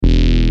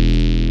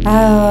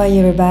Hi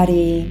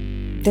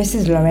everybody, this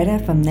is Loretta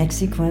from Next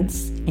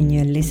Sequence, and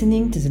you're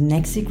listening to the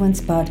Next Sequence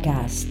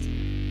podcast.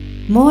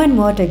 More and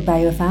more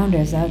TechBio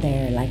founders out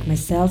there, like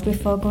myself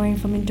before going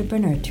from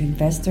entrepreneur to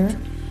investor,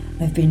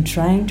 have been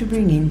trying to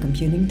bring in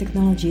computing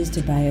technologies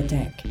to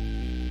biotech.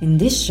 In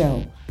this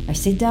show, I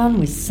sit down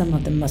with some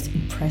of the most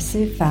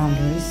impressive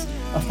founders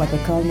of what we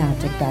call now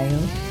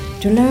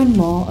TechBio to learn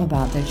more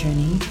about their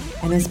journey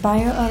and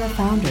inspire other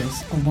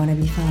founders or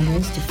wannabe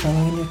founders to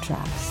follow in their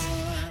tracks.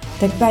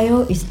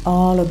 TechBio is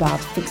all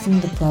about fixing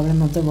the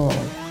problem of the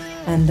world,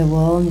 and the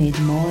world needs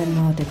more and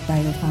more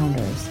TechBio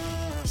founders.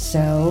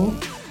 So,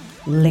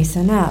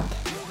 listen up.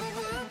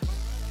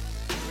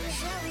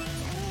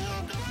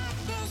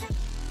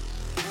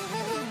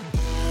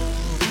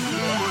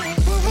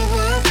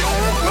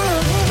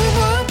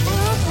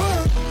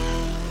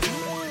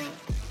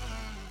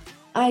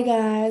 Hi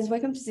guys,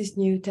 welcome to this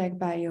new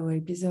TechBio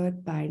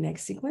episode by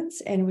Next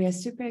Sequence, and we are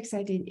super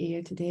excited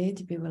here today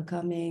to be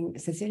welcoming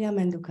Cecilia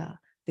Manduca.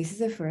 This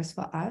is a first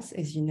for us.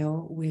 As you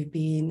know, we've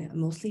been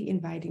mostly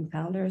inviting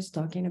founders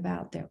talking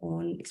about their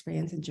own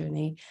experience and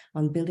journey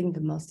on building the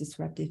most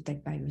disruptive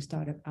TechBio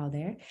startup out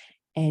there.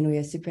 And we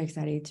are super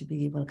excited to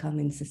be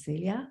welcoming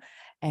Cecilia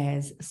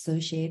as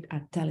associate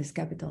at Talis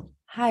Capital.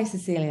 Hi,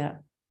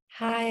 Cecilia.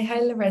 Hi,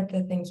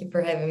 Loretta. Thank you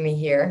for having me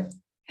here.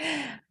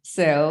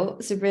 So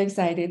super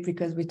excited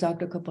because we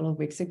talked a couple of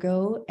weeks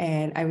ago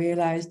and I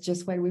realized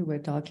just while we were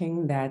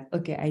talking that,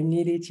 okay, I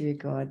needed to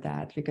record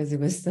that because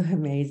it was so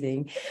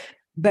amazing.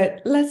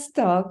 But let's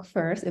talk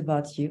first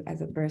about you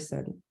as a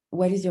person.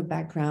 What is your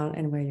background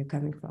and where you're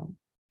coming from?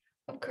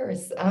 Of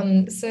course.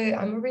 So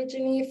I'm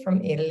originally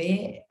from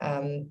Italy,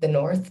 the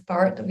north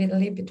part of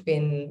Italy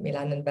between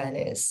Milan and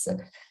Venice.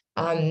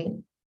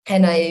 And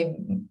I've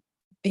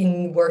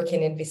been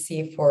working in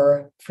VC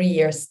for 3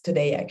 years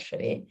today,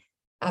 actually.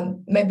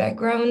 My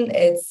background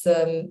is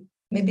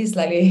maybe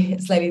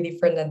slightly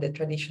different than the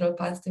traditional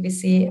path to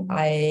VC.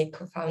 I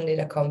co-founded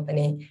a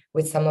company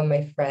with some of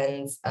my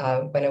friends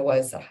when I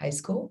was at high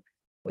school,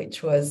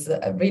 which was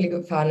a really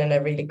good fun and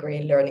a really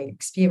great learning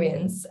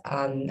experience.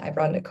 I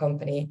ran the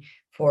company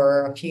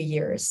for a few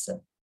years.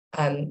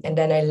 And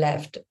then I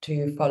left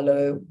to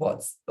follow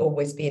what's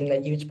always been a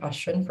huge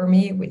passion for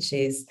me, which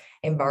is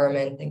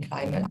environment and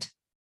climate.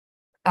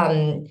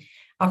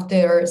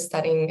 After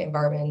studying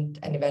environment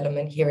and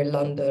development here in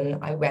London,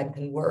 I went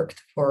and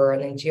worked for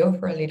an NGO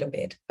for a little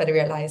bit, but I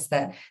realized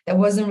that that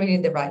wasn't really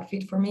the right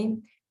fit for me.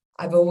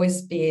 I've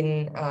always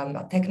been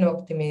a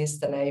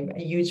techno-optimist, and I'm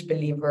a huge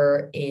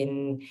believer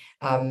in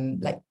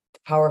like the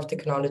power of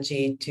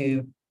technology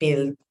to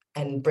build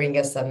and bring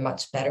us a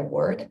much better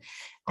world.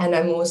 And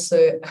I'm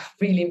also a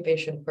really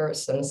impatient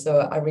person, so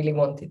I really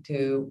wanted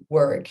to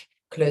work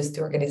close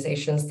to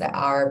organizations that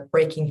are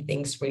breaking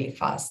things really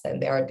fast and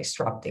they are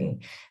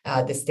disrupting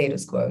the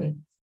status quo.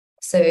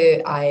 So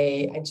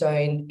I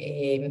joined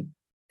a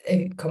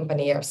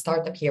company, a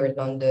startup here in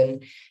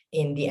London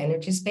in the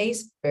energy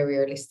space, very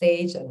early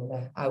stage.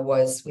 And I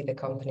was with the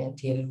company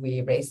until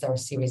we raised our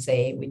Series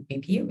A with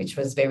BP, which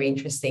was very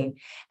interesting.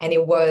 And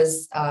it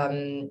was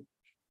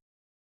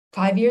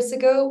 5 years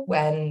ago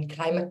when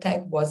climate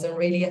tech wasn't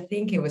really a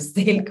thing. It was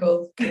still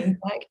called clean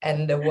tech,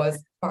 and there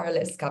was far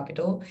less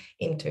capital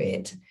into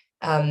it.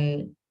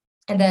 And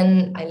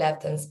then I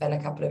left and spent a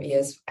couple of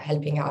years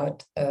helping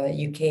out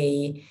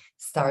UK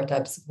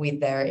startups with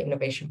their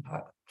innovation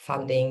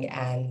funding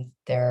and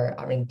their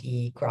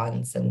R&D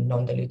grants and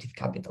non-dilutive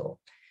capital.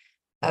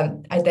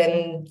 I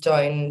then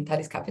joined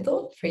Talis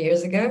Capital 3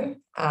 years ago,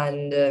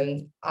 and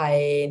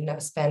I now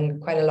spend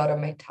quite a lot of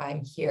my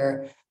time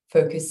here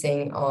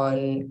focusing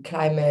on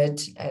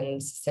climate and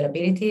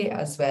sustainability,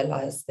 as well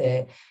as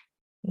the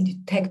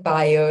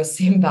TechBio,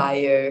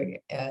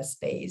 SynBio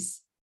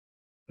space.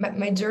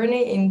 My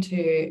journey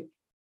into,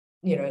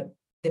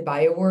 the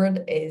bio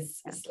world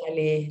is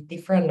slightly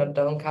different. I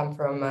don't come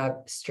from a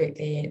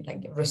strictly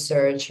like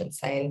research and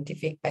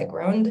scientific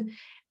background,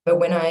 but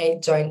when I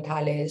joined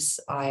Talis,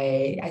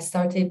 I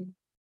started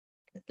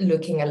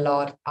looking a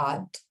lot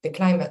at the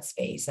climate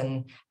space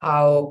and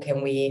how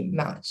can we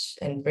match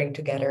and bring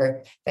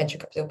together venture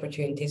capital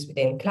opportunities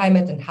within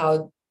climate, and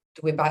how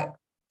do we buy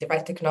the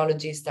right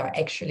technologies that are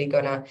actually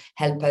going to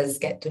help us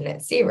get to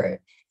net zero.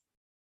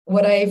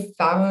 What I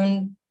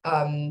found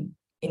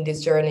in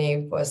this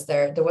journey was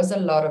there was a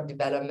lot of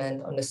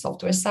development on the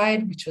software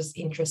side, which was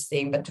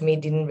interesting, but to me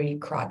didn't really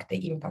crack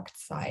the impact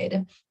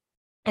side.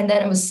 And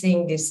then I was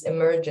seeing this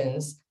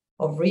emergence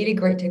of really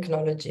great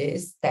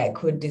technologies that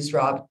could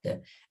disrupt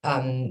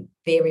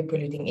very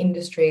polluting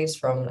industries,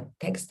 from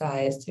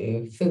textiles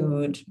to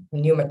food,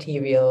 new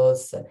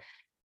materials.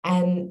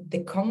 And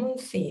the common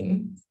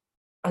theme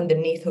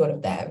underneath all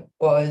of them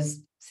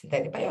was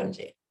synthetic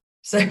biology.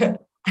 So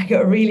I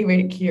got really,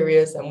 really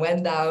curious and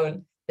went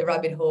down the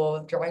rabbit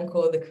hole, drank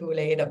all the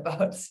Kool-Aid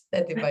about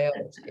synthetic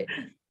biology,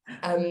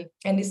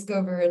 and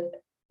discovered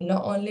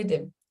not only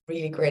the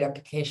really great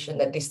application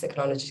that these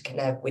technologies can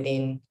have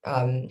within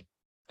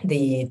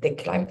the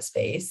climate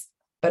space,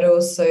 but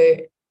also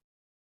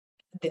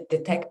the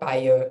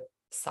TechBio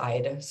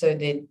side. So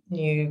the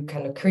new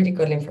kind of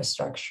critical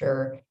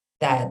infrastructure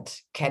that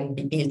can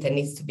be built and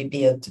needs to be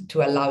built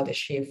to allow the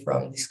shift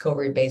from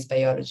discovery-based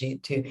biology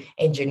to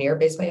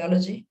engineer-based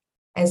biology.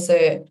 And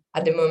so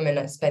at the moment,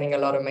 I'm spending a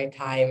lot of my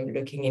time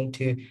looking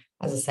into,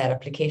 as I said,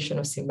 application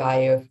of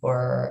SynBio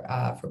for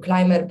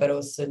climate, but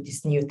also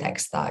this new tech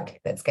stack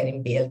that's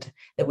getting built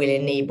that will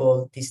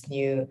enable this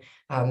new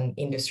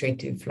industry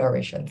to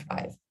flourish and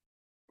thrive.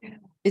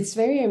 It's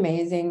very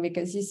amazing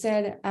because you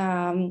said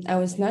I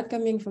was not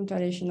coming from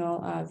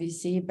traditional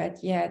VC,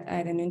 but yet I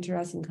had an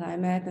interest in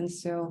climate. And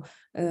so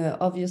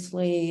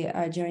obviously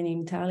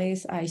joining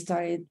Talis, I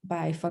started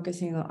by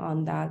focusing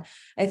on that.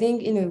 I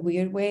think in a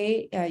weird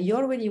way, you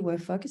already were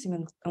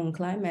focusing on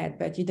climate,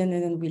 but you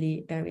didn't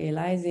really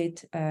realize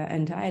it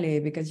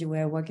entirely because you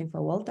were working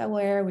for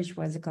Voltaware, which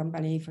was a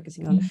company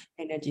focusing on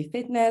energy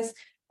fitness.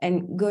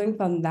 And going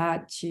from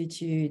that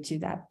to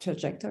that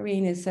trajectory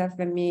in itself,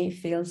 for me,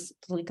 feels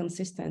totally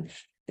consistent.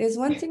 There's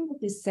one thing that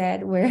you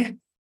said where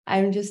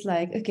I'm just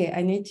like, okay,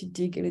 I need to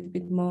dig a little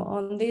bit more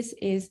on this,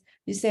 is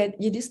you said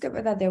you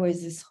discovered that there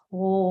was this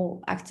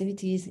whole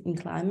activities in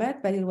climate,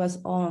 but it was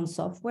all on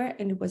software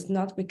and it was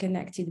not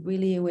reconnected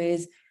really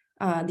with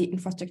the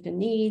infrastructure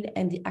need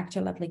and the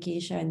actual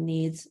application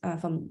needs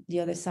from the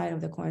other side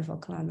of the coin for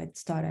climate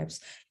startups.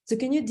 So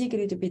can you dig a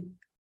little bit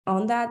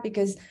on that,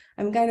 because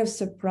I'm kind of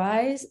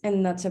surprised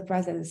and not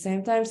surprised at the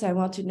same time. So I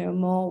want to know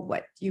more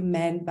what you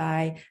meant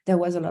by there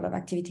was a lot of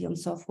activity on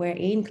software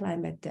in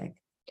climate tech.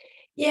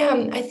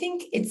 Yeah, I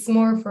think it's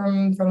more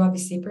from a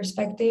VC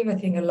perspective. I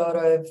think a lot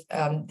of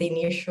the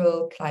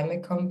initial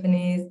climate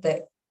companies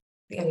that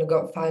kind of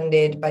got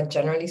founded by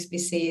generalist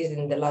VCs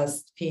in the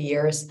last few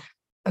years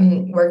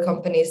were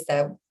companies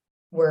that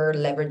were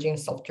leveraging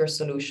software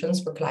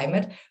solutions for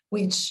climate,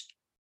 which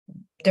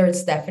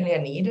there's definitely a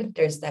need.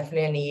 There's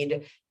definitely a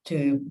need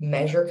to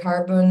measure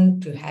carbon,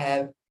 to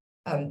have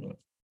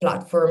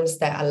platforms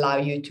that allow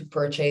you to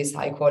purchase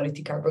high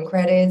quality carbon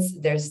credits.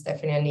 There's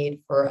definitely a need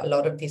for a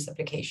lot of these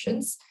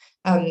applications,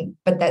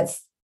 but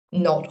that's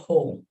not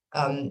whole.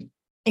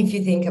 If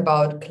you think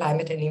about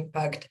climate and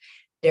impact,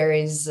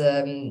 there's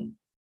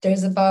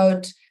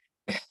about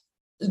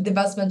the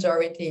vast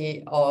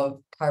majority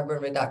of carbon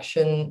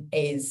reduction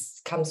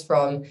comes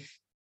from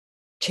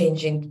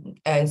changing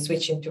and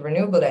switching to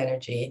renewable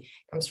energy,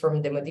 comes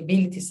from the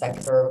mobility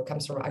sector,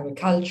 comes from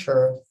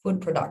agriculture,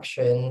 food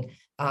production,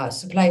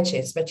 supply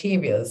chains,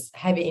 materials,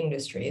 heavy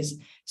industries.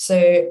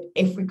 So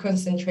if we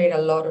concentrate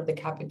a lot of the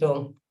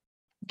capital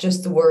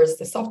just towards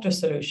the software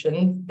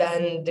solution,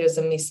 then there's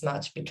a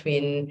mismatch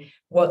between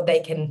what they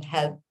can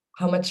help,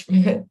 how much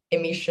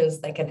emissions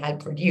they can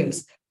help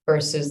reduce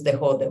versus the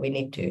whole that we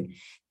need to.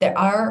 There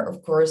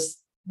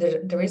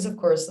is of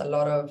course a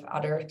lot of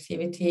other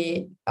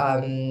activity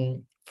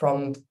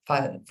from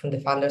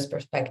the founder's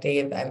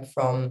perspective and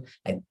from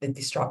like the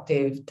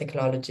disruptive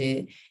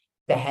technology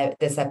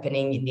that's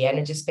happening in the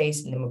energy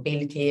space, in the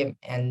mobility,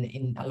 and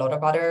in a lot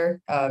of other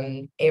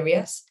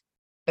areas.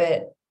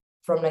 But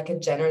from like a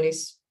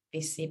generalist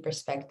VC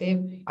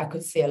perspective, I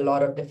could see a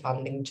lot of the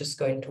funding just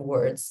going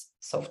towards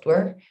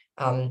software,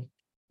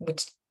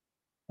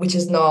 which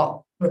is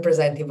not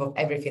representative of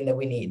everything that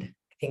we need.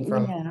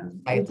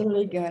 I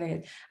totally got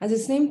it. At the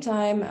same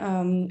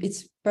time,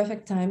 it's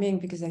perfect timing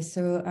because I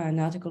saw an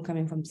article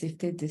coming from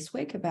Sifted this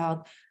week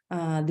about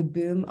the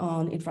boom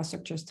on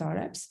infrastructure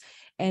startups.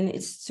 And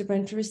it's super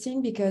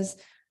interesting because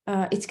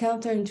it's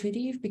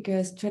counterintuitive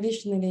because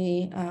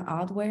traditionally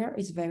hardware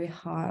is very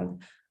hard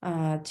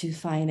to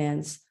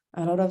finance.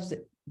 A lot of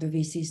the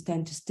VCs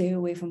tend to stay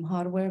away from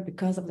hardware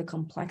because of the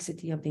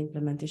complexity of the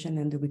implementation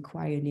and the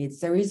required needs.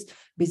 There is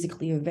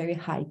basically a very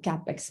high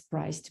CapEx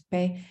price to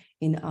pay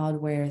in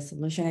hardware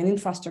solution and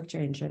infrastructure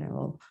in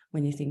general,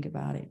 when you think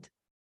about it.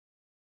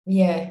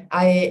 Yeah,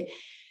 I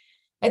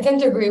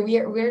tend to agree.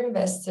 We're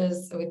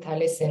investors with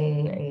Talis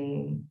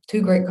in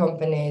two great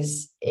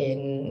companies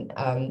in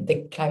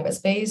the climate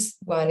space.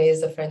 One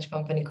is a French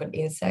company called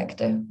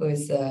Ynsect, who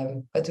is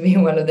going to be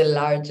one of the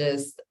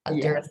largest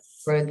alternative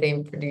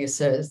protein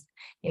producers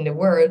in the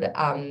world,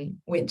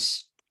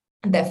 which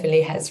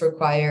definitely has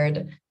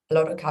required a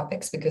lot of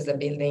capex because they're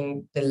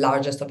building the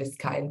largest of its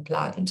kind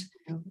plant,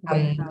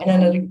 and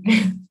another,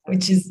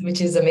 which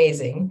is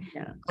amazing.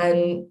 Yeah.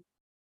 And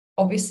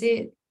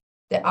obviously,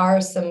 there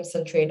are some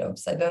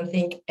trade-offs. I don't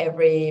think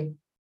every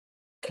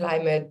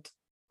climate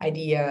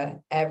idea,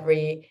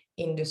 every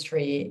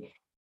industry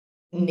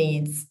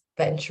needs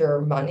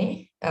venture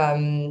money,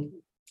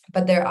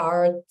 but there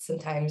are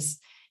sometimes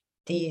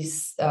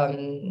these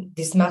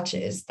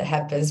matches that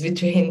happens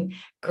between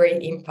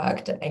great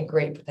impact and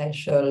great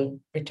potential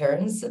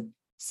returns.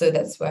 So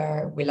that's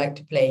where we like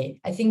to play.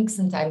 I think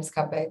sometimes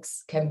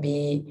capex can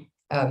be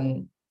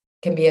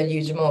a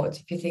huge moat.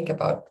 If you think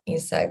about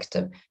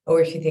Ynsect,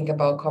 or if you think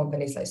about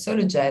companies like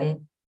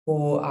Solugen,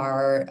 who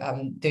are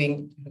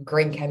doing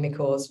green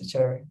chemicals, which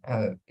are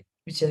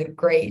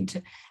great,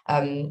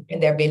 and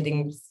they're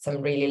building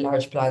some really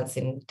large plants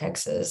in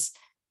Texas.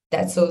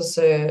 That's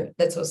also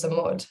a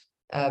moat.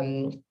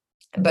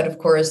 But of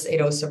course,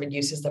 it also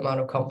reduces the amount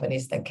of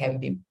companies that can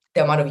be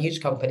the amount of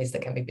huge companies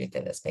that can be built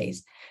in the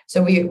space.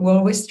 So we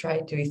always try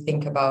to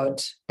think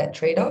about that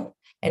trade-off.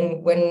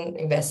 And when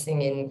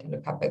investing in kind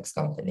of CapEx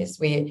companies,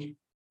 we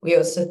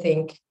also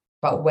think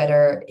about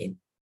whether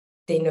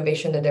the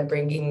innovation that they're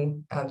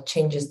bringing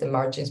changes the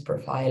margins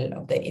profile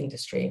of the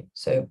industry.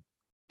 So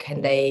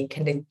can they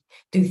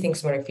do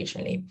things more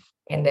efficiently?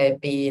 Can they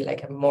be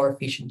like a more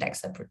efficient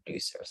textile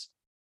producers?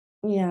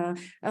 Yeah,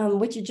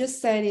 what you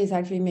just said is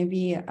actually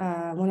maybe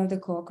one of the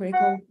core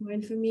critical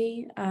points for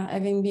me,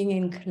 having been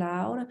in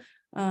cloud.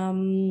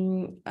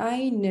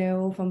 I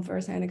know from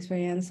firsthand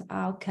experience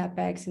how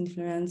CapEx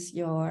influence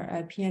your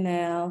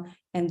P&L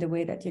and the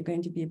way that you're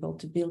going to be able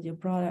to build your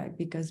product,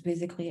 because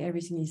basically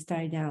everything is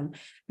tied down.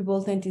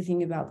 People tend to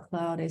think about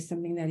cloud as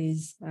something that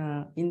is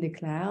in the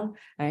cloud.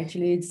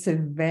 Actually, it's a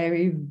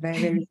very,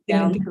 very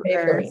down to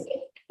earth.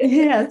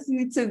 Yes,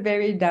 it's a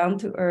very down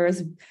to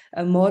earth,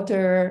 a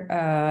motor,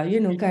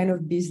 kind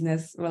of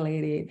business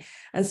related.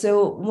 And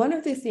so one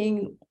of the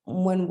things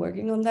when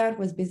working on that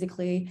was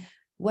basically,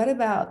 what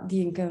about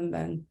the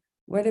incumbent?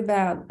 What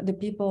about the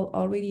people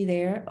already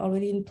there,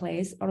 already in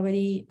place,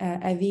 already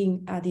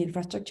having the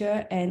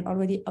infrastructure and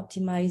already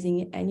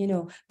optimizing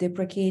and,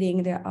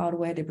 deprecating their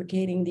hardware,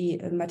 deprecating the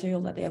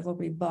material that they have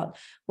already bought?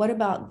 What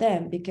about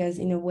them? Because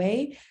in a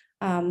way,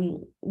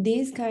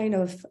 this kind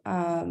of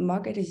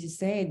market, as you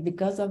said,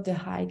 because of the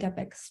high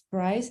capex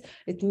price,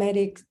 it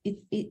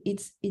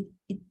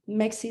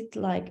makes it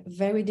like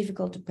very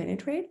difficult to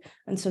penetrate,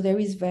 and so there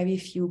is very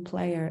few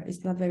players.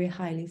 It's not very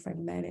highly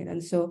fragmented,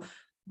 and so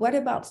what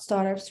about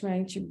startups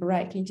trying to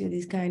break into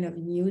this kind of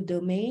new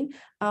domain?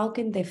 How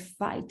can they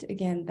fight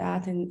against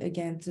that and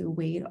against the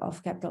weight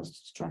of capital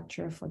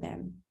structure for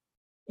them?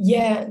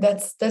 Yeah,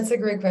 that's a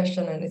great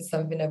question, and it's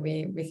something that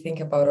we think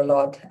about a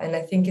lot. And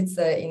I think it's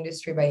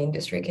industry by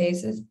industry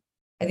cases.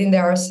 I think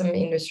there are some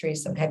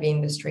industries, some heavy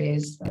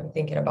industries. I'm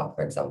thinking about,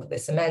 for example, the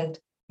cement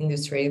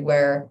industry,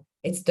 where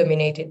it's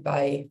dominated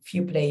by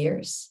few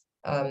players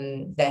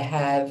that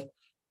have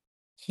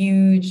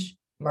huge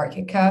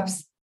market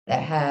caps,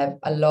 that have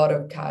a lot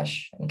of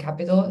cash and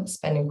capital,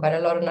 spending quite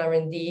a lot on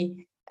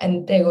R&D,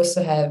 and they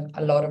also have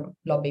a lot of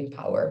lobbying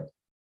power.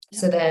 Yeah.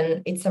 So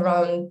then it's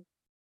around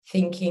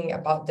thinking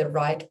about the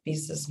right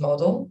business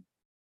model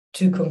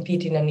to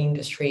compete in an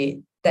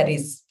industry that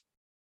is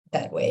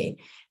that way.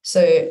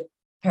 So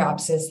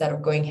perhaps instead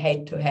of going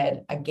head to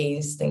head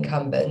against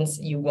incumbents,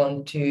 you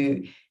want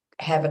to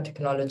have a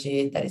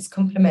technology that is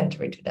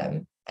complementary to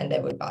them and they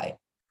would buy.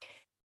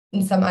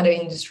 In some other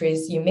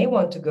industries, you may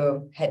want to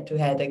go head to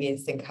head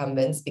against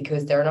incumbents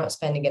because they're not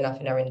spending enough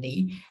in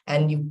R&D,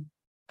 and you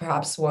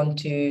perhaps want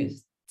to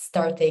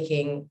start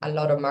taking a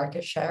lot of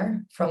market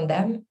share from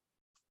them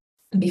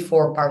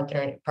before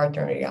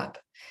partnering up.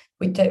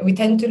 We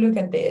tend to look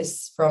at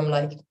this from,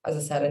 like, as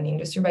I said, an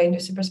industry by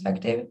industry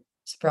perspective.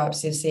 So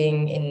perhaps you're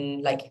seeing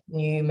in like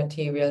new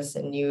materials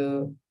and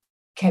new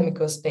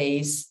chemical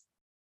space,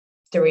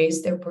 there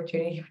is the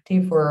opportunity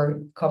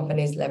for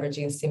companies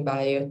leveraging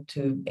SynBio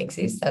to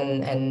exist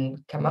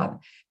and come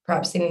up.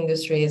 Perhaps in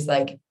industries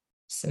like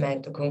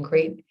cement or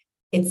concrete,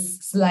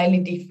 it's slightly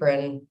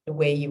different the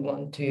way you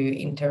want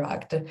to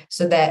interact.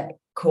 So that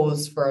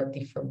calls for a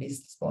different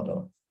business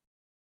model.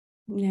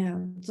 Yeah,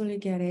 totally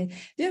get it. Do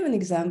you have an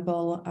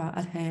example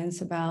at hand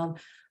about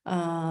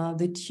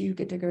the two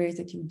categories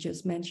that you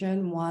just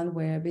mentioned? One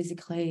where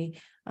basically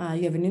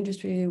you have an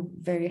industry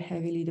very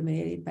heavily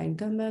dominated by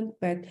incumbent,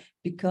 but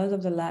because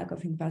of the lack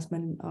of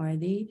investment in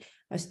R&D,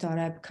 a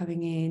startup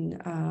coming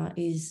in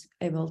is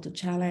able to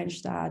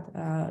challenge that,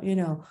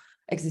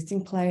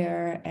 existing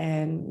player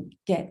and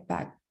get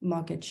back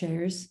market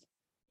shares.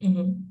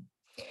 Mm-hmm.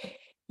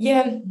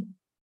 Yeah,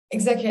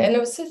 exactly. And I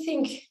also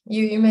think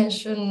you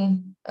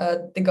mentioned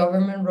the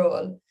government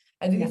role.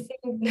 I do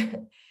think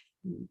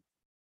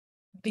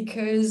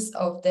because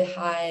of the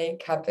high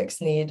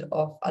capex need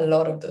of a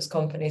lot of those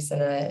companies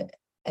and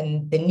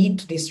the need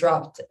to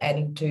disrupt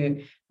and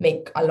to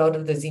make a lot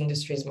of those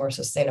industries more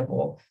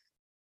sustainable,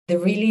 there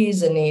really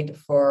is a need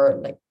for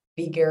like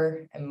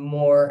bigger and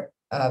more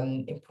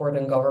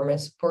important government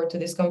support to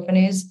these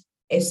companies,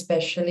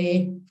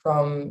 especially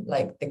from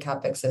like the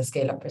capex and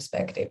scale up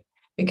perspective,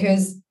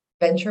 because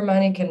venture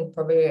money can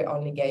probably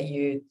only get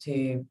you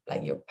to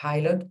like your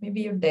pilot,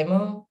 maybe your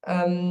demo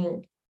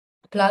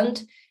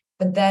plant.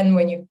 But then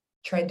when you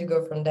try to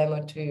go from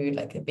demo to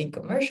like a big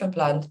commercial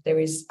plant, there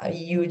is a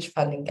huge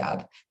funding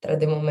gap that at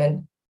the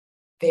moment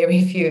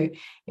very few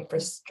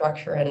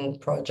infrastructure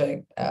and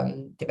project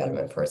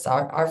development firms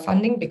are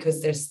funding,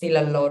 because there's still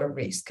a lot of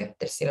risk.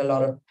 There's still a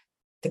lot of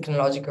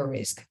technological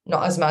risk,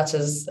 not as much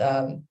as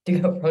to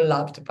go from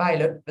lab to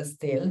pilot, but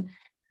still.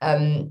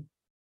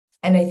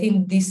 And I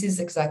think this is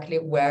exactly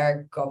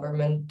where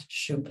government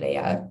should play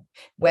out,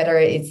 whether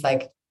it's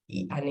like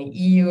an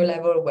EU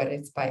level, whether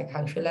it's by a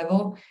country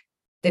level.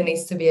 There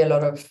needs to be a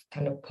lot of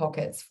kind of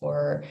pockets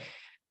for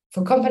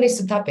companies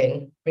to tap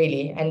in,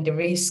 really, and the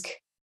risk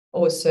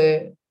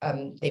also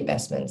the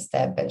investments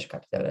that venture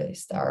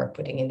capitalists are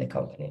putting in the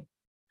company.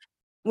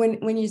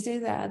 when you say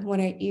that, what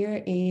I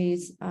hear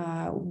is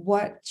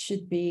what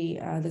should be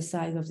the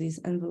size of this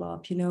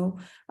envelope,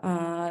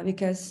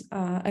 because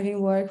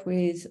having worked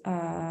with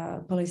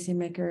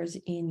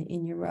policymakers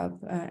in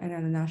Europe and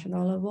at a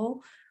national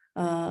level,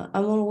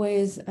 I'm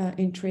always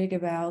intrigued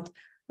about,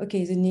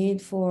 okay, the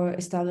need for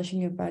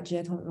establishing a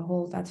budget on the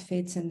whole that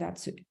fits and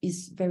that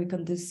is very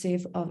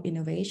conducive of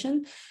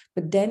innovation.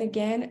 But then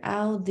again,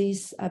 how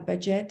this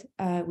budget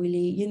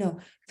really,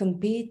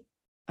 compete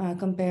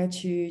compared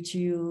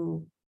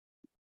to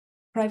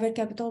private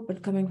capital,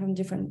 but coming from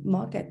different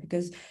market,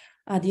 because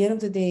at the end of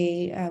the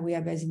day, we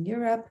are based in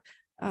Europe,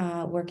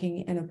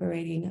 working and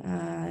operating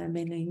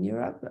mainly in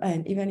Europe.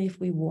 And even if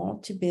we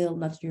want to build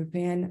not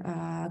European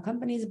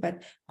companies,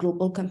 but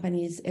global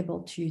companies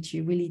able to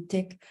really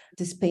take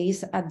the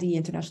space at the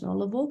international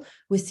level,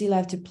 we still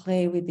have to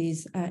play with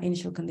these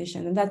initial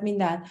conditions. And that means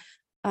that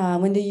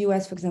when the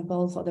US, for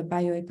example, for the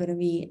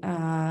bioeconomy,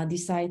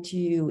 decide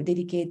to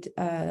dedicate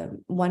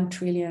 $1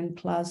 trillion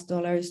plus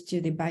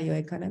to the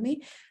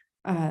bioeconomy,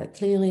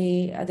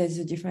 clearly there's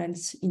a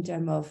difference in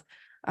terms of,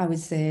 I would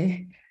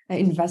say,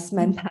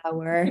 investment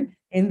power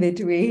in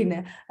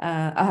between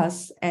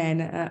us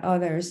and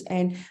others.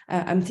 And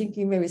I'm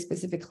thinking very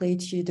specifically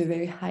to the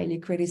very highly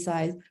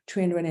criticized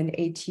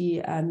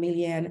 380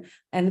 million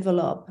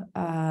envelope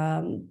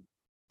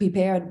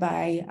prepared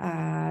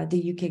by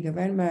the UK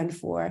government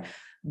for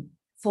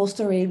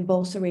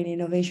bolstering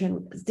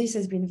innovation. This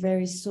has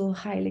been so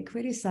highly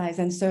criticized.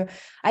 And so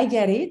I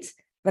get it.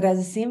 But at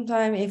the same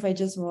time, if I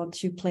just want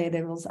to play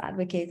devil's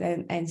advocate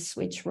and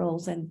switch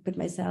roles and put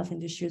myself in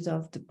the shoes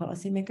of the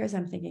policymakers,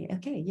 I'm thinking,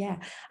 okay, yeah,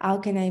 how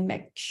can I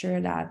make sure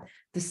that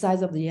the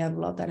size of the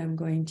envelope that I'm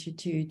going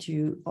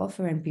to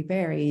offer and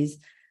prepare is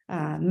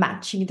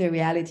matching the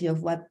reality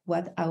of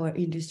what our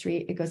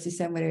industry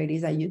ecosystem, whether it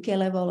is at UK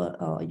level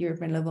or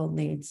European level,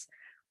 needs?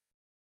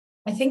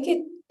 I think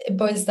it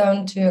boils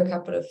down to a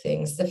couple of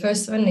things. The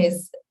first one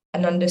is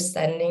an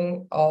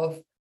understanding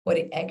of what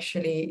it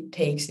actually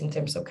takes in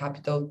terms of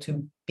capital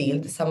to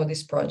build some of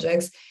these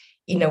projects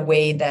in a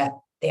way that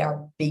they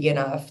are big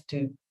enough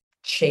to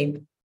shape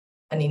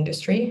an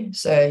industry.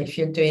 So if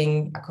you're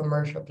doing a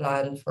commercial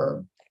plan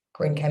for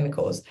green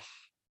chemicals,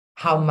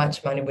 how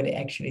much money would it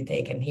actually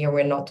take? And here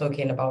we're not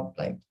talking about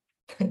like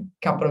a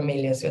couple of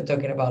millions, we're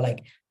talking about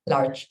like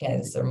large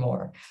tens or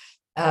more.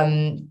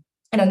 And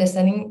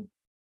understanding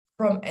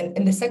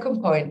and the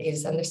second point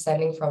is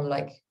understanding from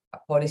like a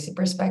policy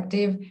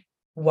perspective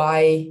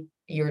why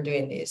you're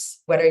doing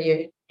this, whether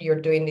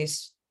you're doing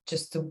this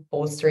just to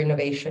bolster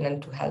innovation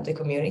and to help the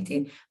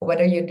community, or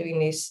whether you're doing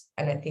this,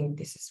 and I think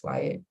this is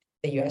why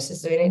the US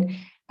is doing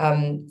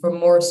it, for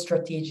more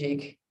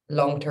strategic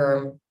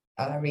long-term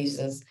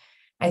reasons.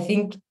 I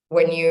think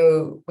when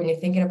you're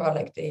thinking about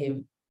like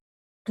the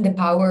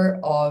power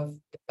of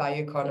the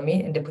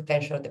bioeconomy and the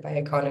potential of the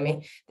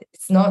bioeconomy,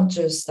 it's not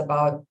just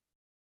about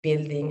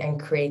building and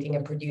creating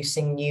and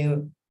producing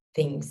new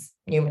things,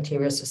 new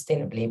materials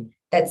sustainably.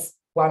 That's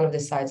one of the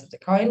sides of the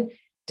coin.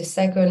 The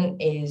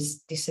second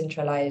is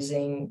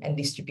decentralizing and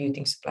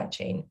distributing supply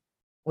chain.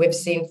 We've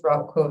seen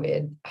throughout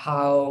COVID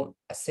how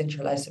a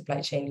centralized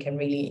supply chain can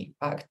really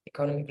impact the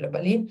economy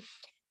globally.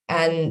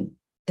 And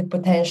the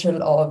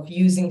potential of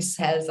using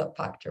cells of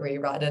factory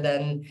rather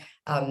than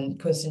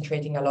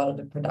concentrating a lot of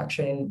the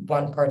production in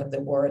one part of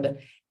the world,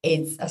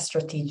 it's a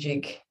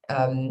strategic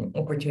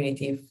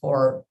opportunity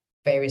for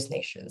various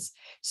nations.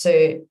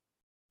 So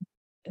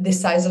the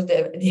size of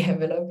the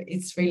envelope,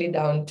 it's really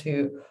down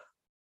to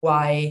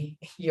why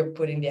you're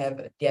putting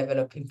the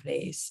envelope in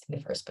place in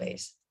the first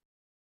place.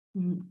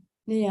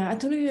 Yeah, I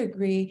totally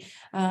agree.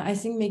 I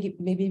think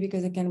maybe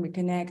because again we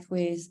connect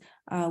with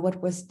what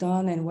was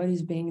done and what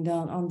is being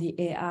done on the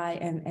AI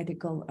and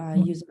ethical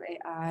use of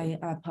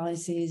AI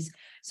policies.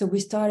 So we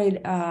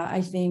started,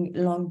 I think,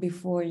 long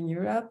before in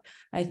Europe.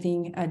 I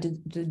think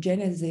the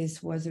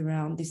genesis was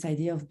around this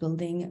idea of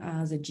building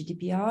the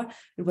GDPR.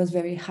 It was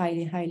very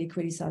highly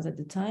criticized at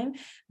the time.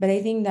 But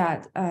I think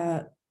that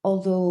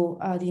although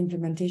the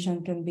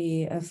implementation can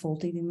be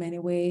faulty in many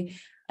ways,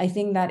 I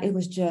think that it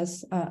was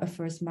just a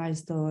first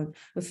milestone.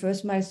 The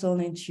first milestone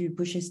into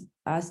pushes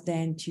us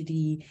then to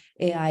the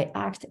AI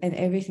Act and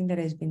everything that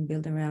has been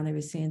built around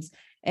ever since.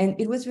 And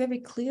it was very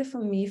clear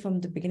for me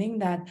from the beginning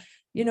that,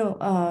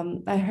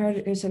 I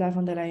heard Ursula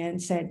von der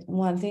Leyen said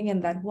one thing,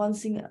 and that one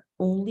thing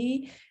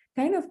only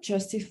kind of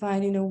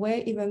justified in a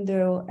way, even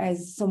though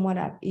as someone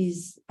that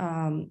is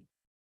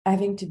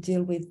having to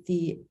deal with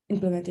the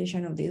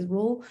implementation of this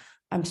rule,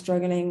 I'm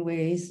struggling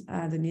with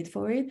the need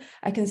for it.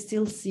 I can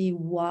still see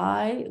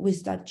why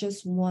with that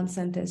just one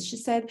sentence. She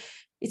said,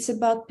 it's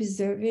about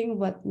preserving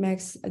what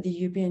makes the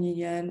European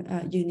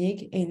Union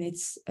unique in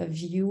its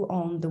view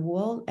on the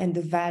world and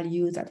the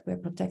values that we're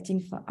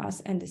protecting for us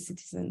and the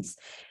citizens.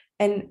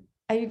 And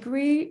I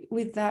agree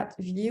with that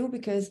view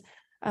because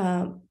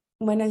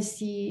when I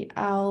see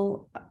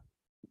how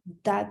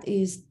that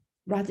is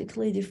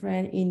radically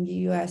different in the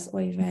US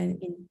or even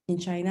in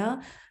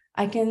China,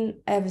 I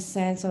can have a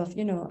sense of,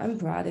 I'm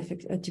proud of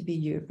it, to be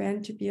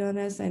European, to be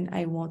honest, and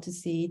I want to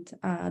see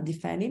it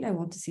defended. I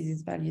want to see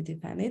this value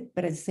defended.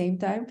 But at the same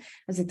time,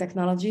 as a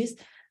technologist,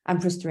 I'm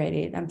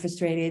frustrated. I'm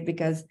frustrated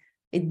because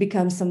it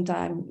becomes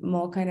sometimes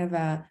more kind of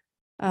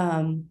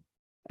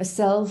a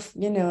self,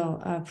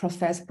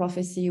 professed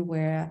prophecy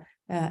where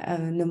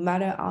no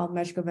matter how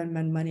much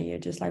government money you're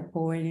just like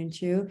pouring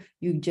into,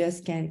 you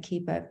just can't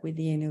keep up with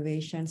the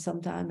innovation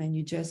sometimes, and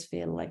you just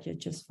feel like you're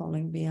just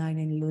falling behind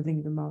and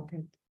losing the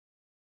market.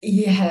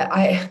 Yeah,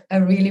 I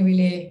really,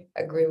 really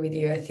agree with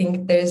you. I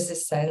think there's a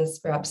sense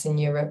perhaps in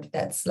Europe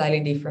that's slightly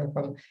different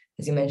from,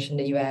 as you mentioned,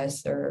 the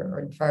US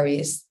or the Far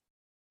East,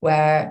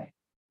 where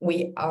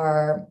we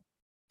are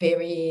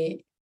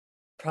very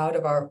proud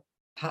of our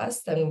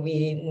past and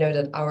we know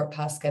that our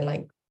past can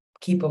like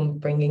keep on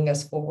bringing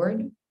us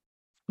forward.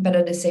 But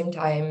at the same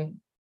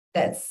time,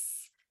 that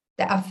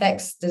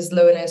affects the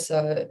slowness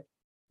or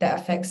that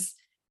affects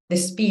the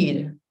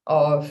speed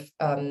of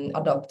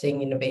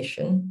adopting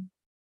innovation,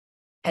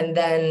 and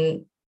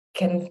then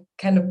can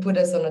kind of put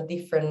us on a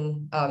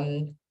different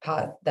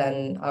path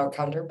than our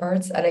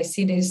counterparts. And I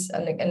see this,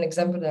 an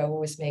example that I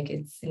always make,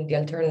 it's in the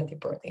alternative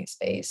protein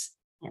space.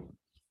 Yeah.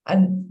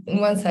 And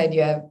on one side,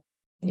 you have,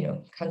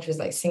 countries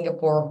like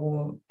Singapore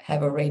who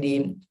have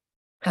already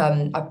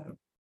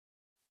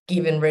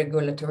given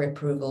regulatory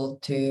approval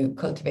to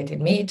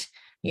cultivated meat.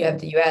 You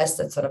have the US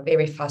that's sort of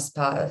very fast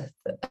path.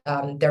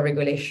 Their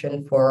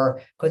regulation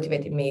for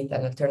cultivated meat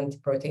and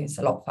alternative proteins is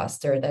a lot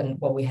faster than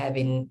what we have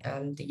in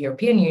the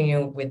European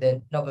Union with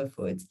the novel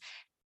foods.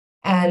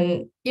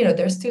 And,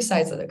 there's two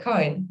sides of the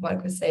coin.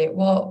 One could say,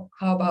 well,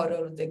 how about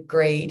all of the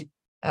great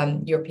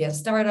European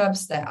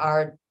startups that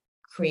are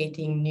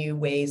creating new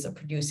ways of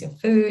producing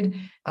food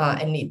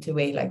and need to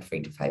wait like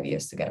 3 to 5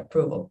 years to get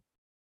approval?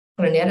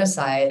 And on the other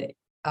side,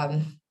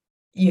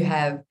 you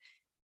have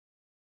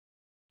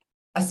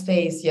a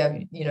space, you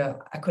have,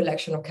 a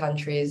collection of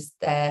countries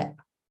that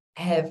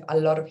have a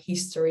lot of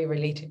history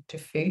related to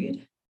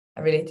food,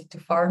 related to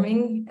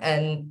farming,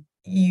 and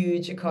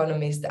huge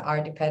economies that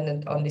are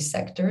dependent on these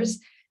sectors,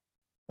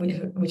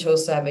 which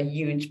also have a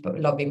huge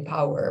lobbying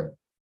power.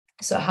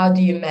 So how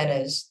do you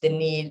manage the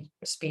need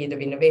for speed of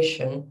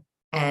innovation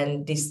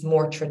and this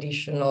more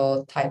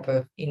traditional type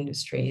of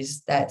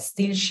industries that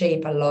still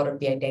shape a lot of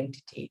the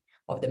identity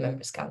of the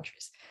members'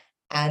 countries?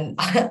 And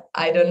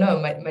I don't know,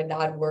 my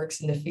dad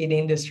works in the feed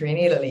industry in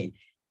Italy.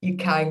 You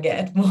can't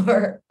get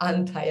more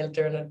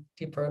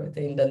anti-alternative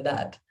protein than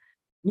that.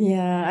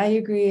 Yeah, I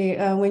agree.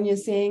 When you're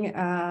saying,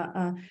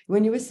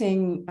 when you were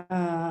saying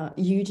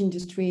huge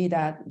industry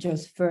that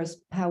just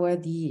first power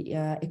the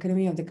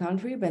economy of the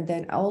country, but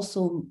then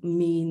also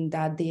mean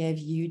that they have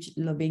huge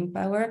lobbying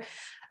power,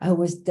 I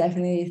was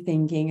definitely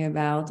thinking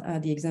about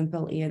the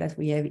example here that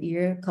we have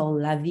here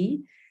called La Vie,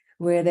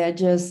 where they're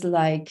just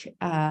like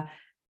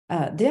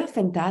they're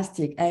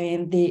fantastic. I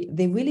mean,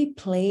 they really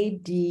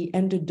played the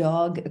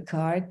underdog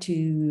card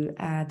to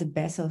the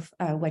best of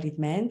what it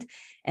meant.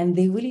 And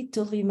they really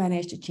totally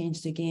managed to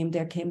change the game.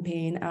 Their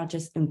campaign are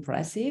just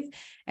impressive.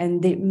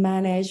 And they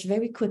managed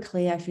very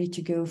quickly actually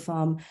to go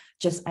from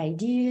just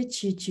idea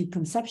to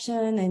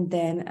conception and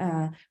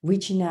then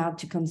reaching out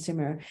to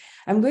consumer.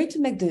 I'm going to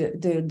make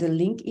the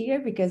link here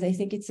because I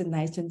think it's a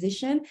nice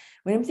transition.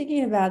 When I'm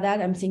thinking about that,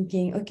 I'm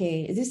thinking,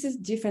 okay, this is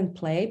different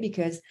play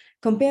because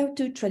compared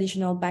to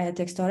traditional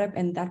biotech startup,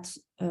 and that's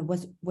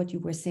was what you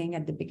were saying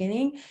at the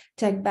beginning,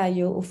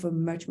 TechBio offer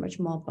much, much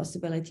more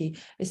possibility.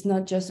 It's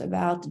not just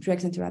about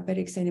drugs and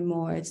therapeutics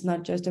anymore. It's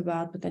not just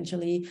about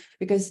potentially,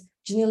 because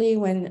generally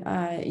when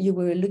you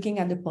were looking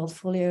at the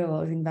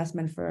portfolio of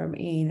investment firm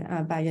in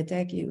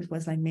biotech, it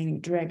was like mainly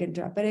drug and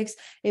therapeutics,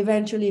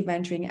 eventually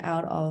venturing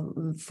out of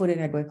food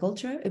and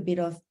agriculture, a bit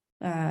of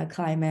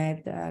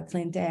climate,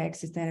 clean tech,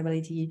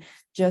 sustainability,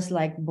 just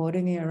like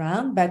bordering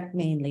around, but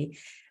mainly.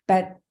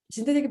 But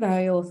synthetic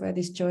bio offer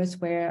this choice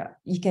where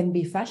you can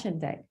be fashion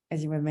tech,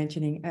 as you were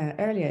mentioning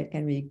earlier, it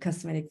can be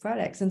cosmetic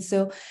products. And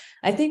so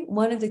I think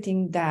one of the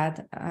things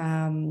that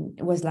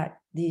was like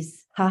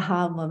this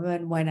haha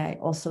moment when I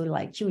also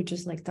like you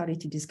just like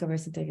started to discover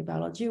synthetic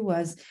biology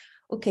was,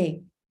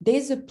 okay,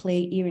 there's a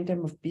play here in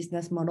terms of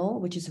business model,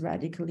 which is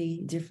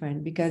radically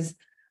different because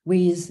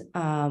with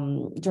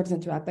drugs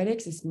and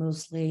therapeutics, it's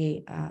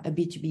mostly a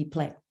B2B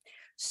play.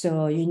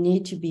 So you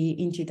need to be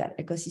into that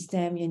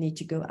ecosystem. You need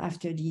to go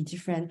after the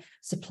different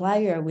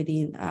supplier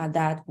within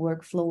that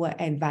workflow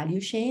and value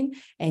chain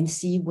and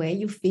see where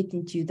you fit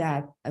into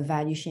that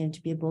value chain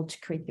to be able to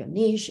create your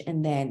niche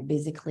and then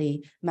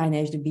basically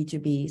manage the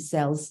B2B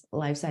sales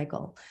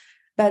lifecycle.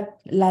 But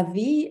La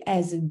Vie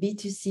as a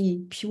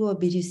B2C, pure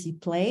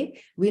B2C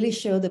play really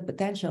showed the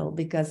potential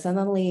because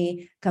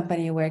suddenly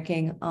company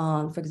working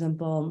on, for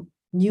example,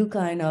 new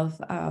kind of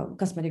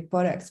cosmetic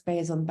products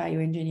based on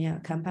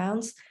bioengineered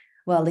compounds,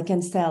 well, they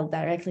can sell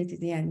directly to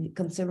the end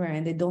consumer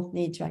and they don't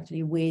need to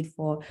actually wait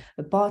for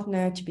a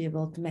partner to be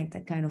able to make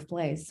that kind of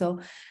play. So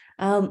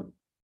how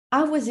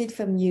was it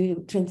from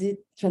you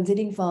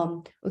transiting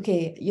from,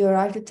 okay, you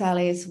arrived at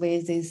Talis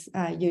with this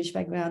huge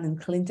background in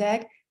clean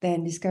tech,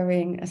 then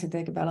discovering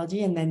synthetic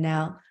biology, and then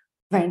now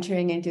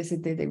venturing into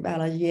synthetic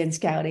biology and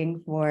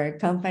scouting for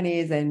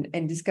companies and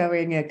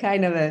discovering a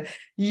kind of a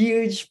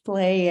huge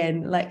play,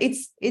 and like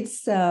it's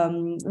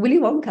Willy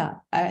Wonka.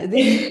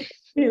 This is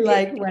really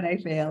like when I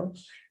fail.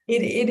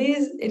 It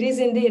is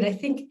indeed. I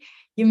think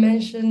you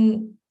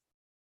mentioned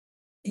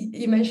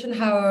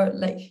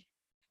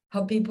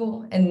how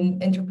people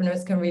and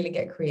entrepreneurs can really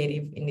get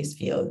creative in this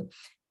field.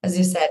 As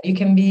you said, you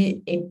can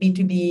be a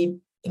B2B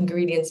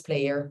ingredients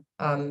player,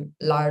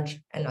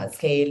 large and at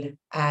scale,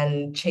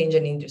 and change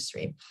an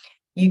industry.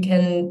 You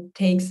can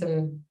take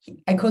some,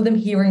 I call them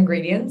hero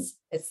ingredients.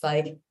 It's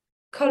like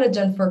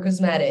collagen for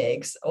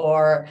cosmetics,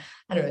 or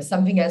I don't know,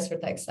 something else for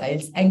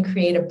textiles, and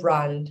create a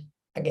brand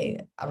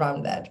again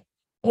around that.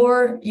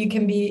 Or you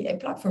can be a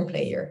platform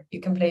player. You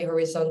can play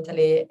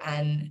horizontally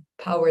and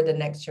power the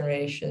next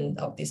generation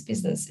of these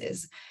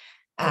businesses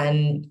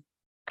and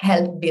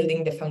help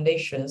building the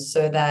foundations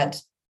so that,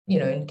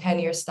 in 10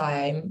 years'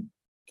 time,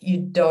 you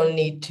don't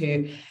need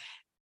to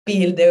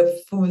build a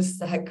full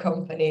stack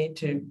company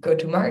to go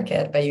to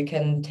market, but you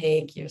can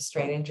take your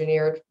strain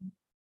engineered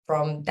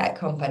from that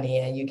company,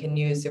 and you can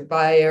use your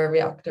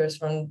bioreactors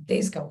from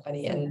this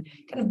company and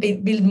kind of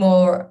build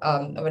more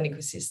of an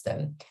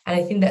ecosystem. And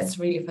I think that's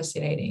really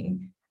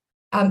fascinating.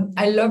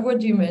 I love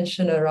what you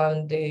mentioned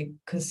around the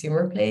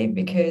consumer play,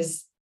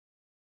 because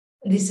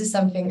this is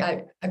something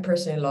I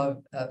personally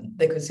love,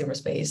 the consumer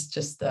space,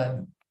 just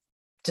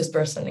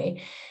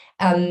personally.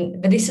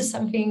 But this is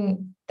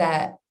something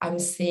that I'm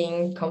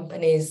seeing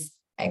companies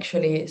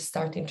actually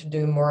starting to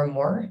do more and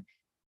more,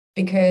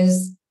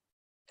 because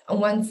on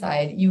one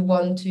side, you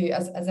want to,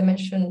 as I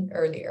mentioned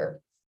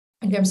earlier,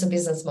 in terms of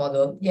business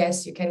model,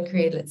 yes, you can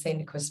create, let's say in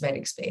the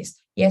cosmetic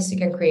space, yes, you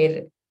can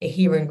create a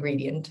hero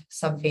ingredient,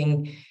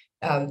 something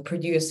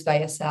produced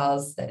by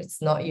cells that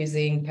it's not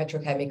using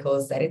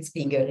petrochemicals, that it's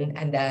vegan,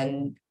 and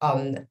then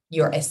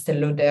your Estée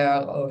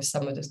Lauder or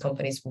some of those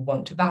companies will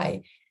want to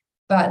buy.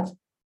 But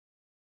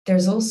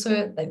there's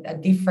also a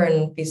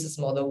different business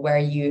model where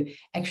you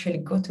actually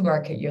go to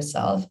market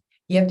yourself.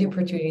 You have the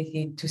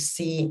opportunity to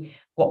see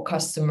what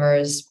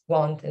customers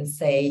want and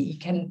say. You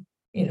can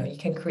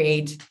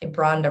create a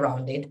brand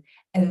around it,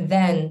 and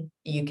then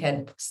you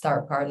can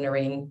start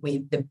partnering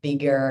with the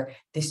bigger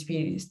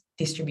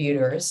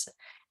distributors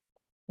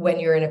when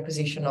you're in a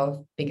position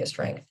of bigger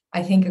strength.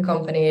 I think a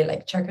company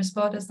like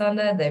Checkerspot has done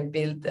that. They've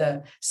built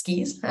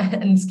skis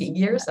and ski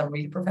gears, some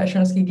really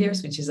professional ski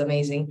gears, which is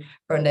amazing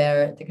from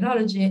their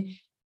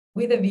technology,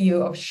 with a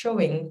view of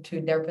showing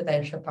to their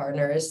potential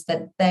partners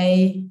that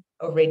they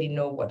already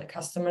know what the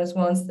customers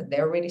want, that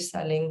they're already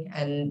selling,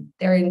 and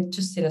they're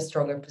just in a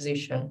stronger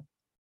position.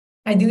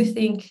 I do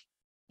think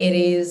it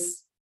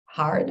is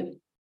hard.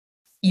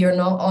 You're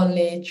not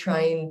only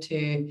trying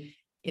to,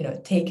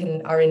 take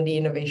an R&D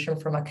innovation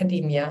from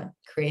academia,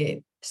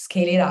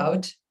 scale it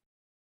out,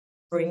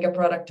 bring a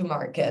product to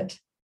market,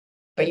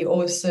 but you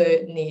also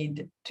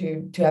need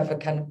to have a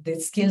kind of the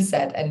skill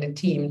set and the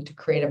team to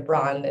create a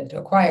brand and to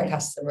acquire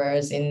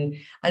customers in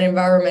an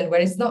environment where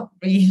it's not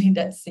really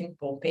that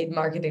simple. Paid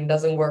marketing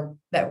doesn't work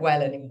that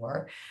well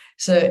anymore.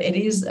 So it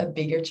is a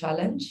bigger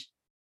challenge.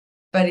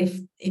 But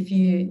if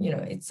you,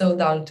 it's all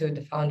down to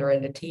the founder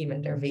and the team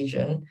and their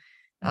vision,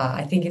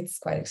 I think it's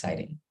quite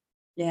exciting.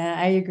 Yeah,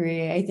 I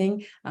agree. I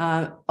think,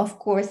 of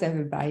course, I have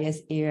a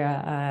bias here.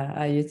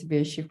 I used to be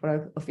a chief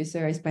product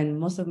officer. I spend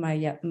most of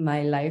my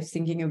life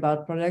thinking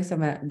about products. I'm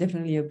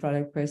definitely a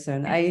product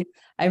person.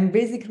 I'm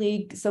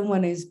basically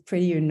someone who's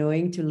pretty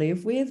annoying to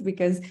live with,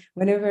 because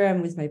whenever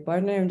I'm with my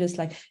partner, I'm just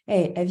like,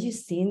 hey, have you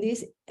seen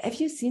this?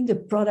 Have you seen the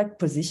product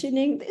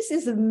positioning? This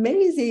is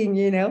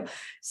amazing,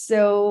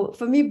 So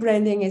for me,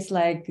 branding is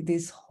like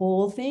this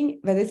whole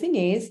thing. But the thing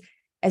is,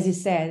 as you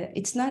said,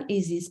 it's not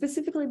easy,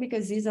 specifically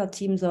because these are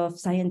teams of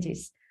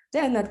scientists.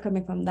 They are not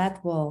coming from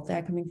that world. They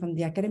are coming from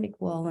the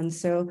academic world. And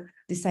so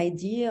this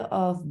idea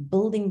of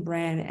building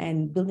brand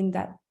and building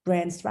that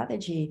brand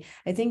strategy,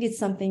 I think it's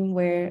something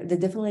where they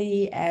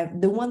definitely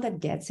have, the one that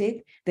gets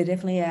it, they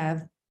definitely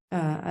have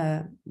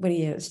a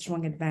very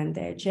strong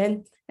advantage.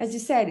 And as you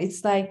said,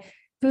 it's like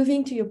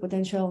proving to your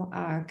potential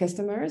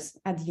customers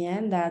at the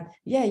end that,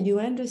 yeah, you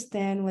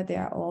understand what they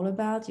are all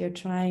about. You're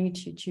trying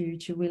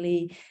to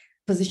really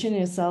position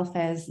yourself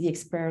as the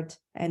expert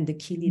and the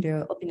key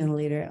leader, opinion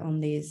leader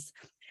on this.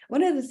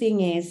 One other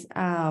thing is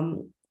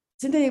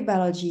synthetic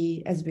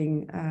biology has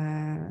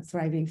been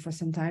thriving for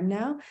some time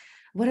now.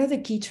 What are the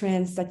key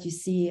trends that you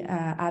see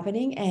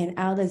happening, and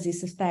how does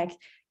this affect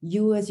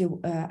you as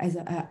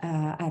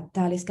at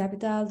Talis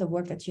Capital, the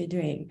work that you're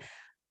doing?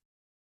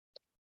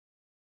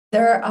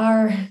 There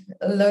are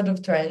a lot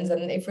of trends,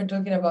 and if we're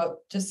talking about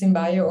just in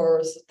bio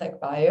or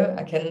TechBio,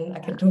 I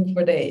can talk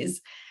for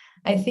days.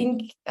 I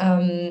think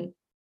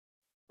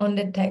on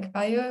the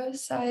TechBio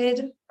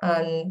side,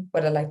 and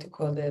what I like to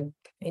call the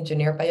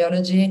engineer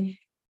biology,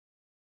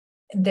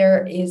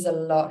 there is a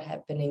lot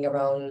happening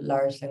around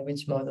large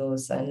language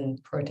models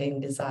and protein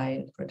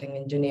design, protein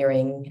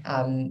engineering,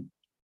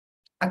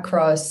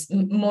 across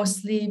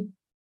mostly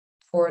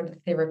for the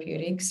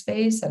therapeutic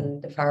space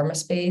and the pharma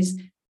space,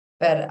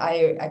 but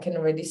I can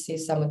already see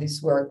some of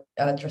this work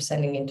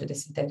transcending into the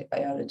synthetic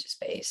biology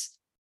space,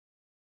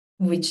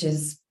 which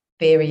is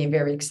very,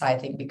 very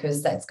exciting,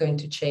 because that's going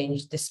to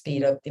change the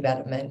speed of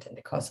development and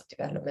the cost of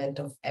development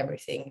of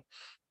everything,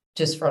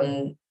 just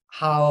from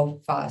how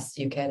fast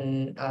you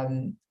can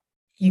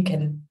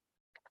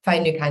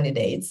find new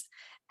candidates,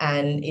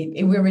 and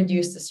it will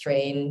reduce the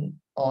strain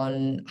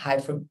on high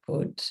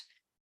throughput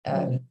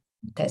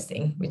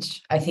testing,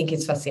 which I think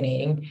is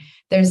fascinating.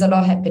 There's a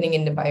lot happening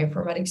in the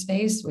bioinformatics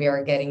space. We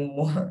are getting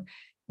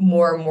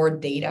more and more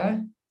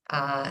data,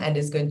 and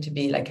it's going to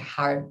be like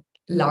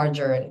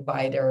larger and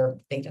wider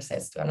data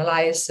sets to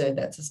analyze. So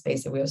that's a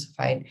space that we also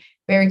find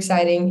very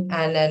exciting.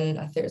 And then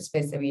a third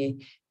space that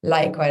we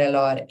like quite a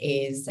lot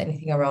is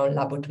anything around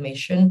lab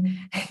automation.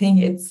 I think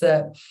it's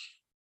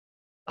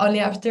only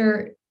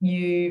after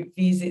you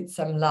visit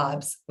some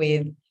labs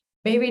with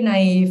very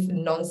naive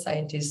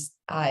non-scientist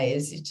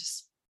eyes, you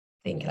just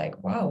think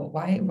like, wow,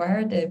 why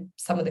are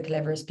some of the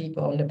cleverest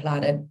people on the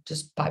planet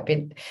just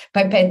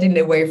pipetting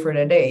their way through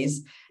their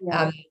days?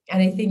 Yeah.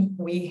 And I think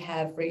we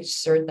have reached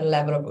certain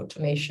level of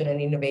automation and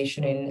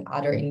innovation in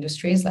other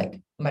industries like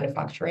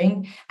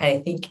manufacturing. And I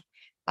think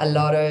a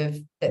lot of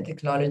the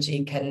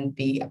technology can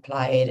be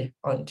applied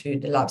onto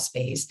the lab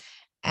space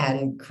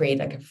and create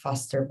like a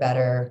faster,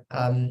 better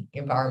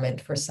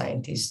environment for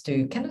scientists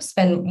to kind of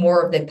spend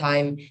more of their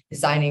time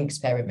designing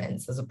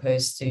experiments as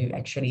opposed to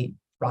actually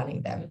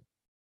running them.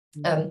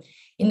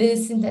 In the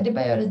synthetic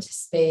biology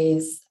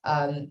space,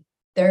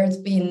 there's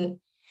been,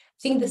 I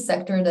think the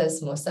sector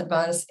that's most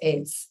advanced,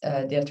 it's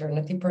the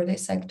alternative protein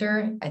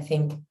sector. I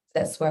think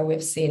that's where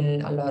we've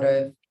seen a lot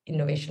of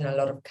innovation, a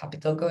lot of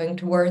capital going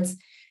towards.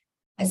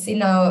 I see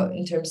now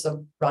in terms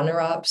of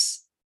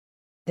runner-ups,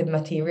 the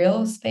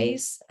material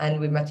space, and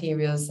with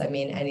materials, I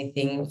mean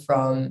anything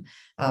from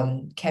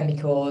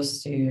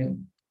chemicals to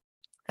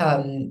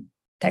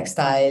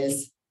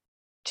textiles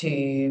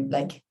to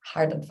like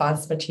hard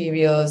advanced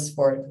materials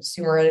for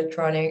consumer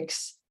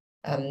electronics,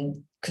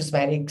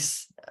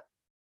 cosmetics,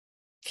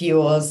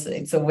 fuels.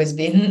 It's always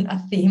been a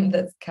theme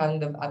that's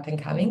kind of up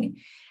and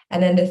coming.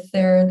 And then the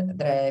third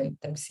that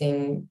I'm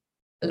seeing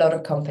a lot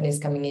of companies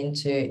coming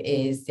into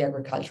is the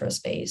agricultural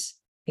space.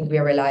 I think we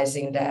are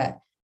realizing that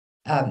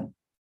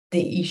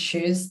the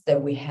issues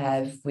that we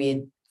have with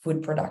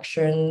food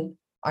production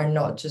are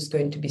not just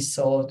going to be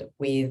solved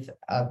with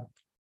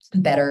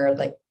better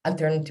like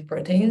alternative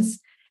proteins,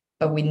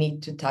 but we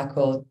need to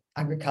tackle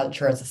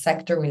agriculture as a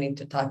sector. We need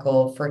to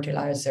tackle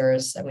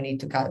fertilizers, and we need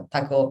to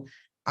tackle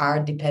our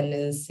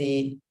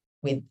dependency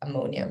with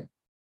ammonia.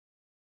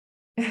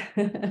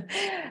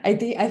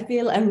 I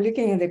feel I'm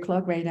looking at the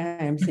clock right now.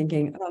 I'm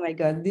thinking, oh my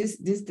God, this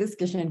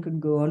discussion could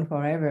go on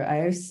forever. I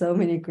have so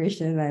many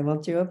questions I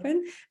want to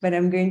open, but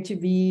I'm going to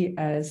be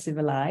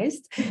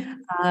civilized.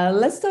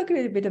 Let's talk a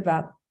little bit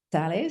about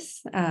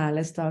Talis.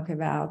 Let's talk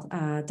about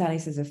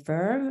Talis as a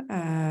firm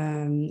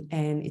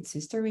and its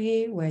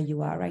history, where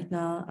you are right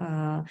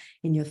now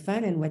in your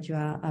fund and what you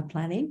are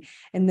planning.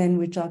 And then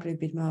we'll talk a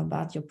little bit more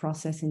about your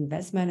process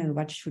investment and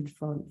what should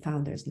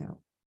founders know.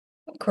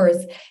 Of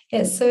course.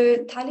 Yes.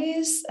 So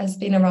Talis has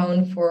been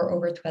around for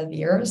over 12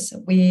 years.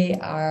 We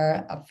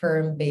are a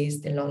firm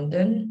based in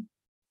London,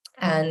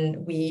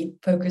 and we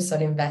focus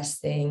on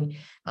investing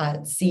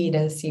at Seed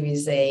and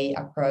Series A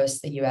across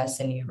the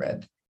US and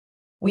Europe.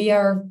 We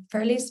are a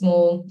fairly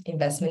small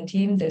investment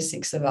team. There's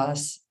 6 of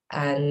us.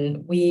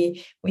 And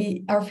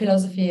our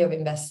philosophy of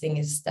investing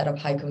is that of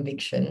high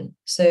conviction.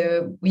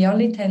 So we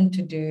only tend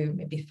to do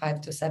maybe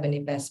 5 to 7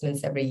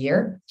 investments every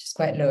year, which is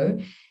quite low.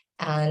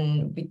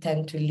 And we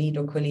tend to lead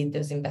or co-lead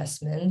those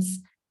investments.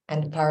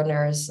 And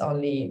partners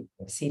only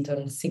sit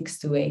on 6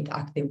 to 8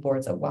 active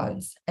boards at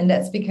once. And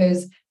that's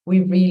because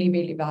we really,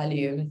 really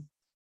value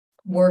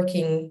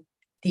working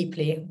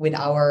deeply with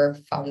our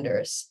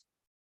founders.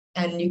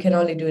 And you can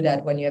only do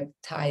that when you have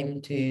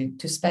time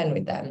to spend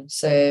with them.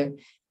 So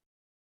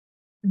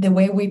the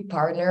way we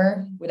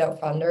partner with our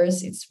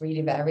founders, it's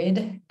really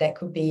varied. That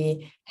could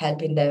be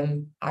helping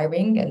them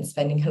hiring and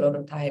spending a lot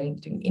of time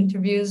doing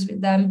interviews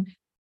with them,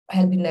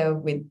 helping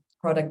them with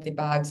product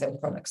debugs and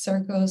product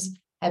circles,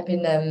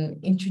 helping them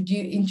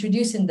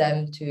introducing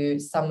them to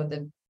some of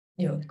the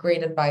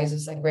great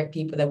advisors and great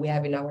people that we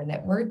have in our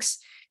networks,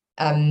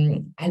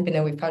 helping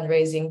them with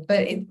fundraising.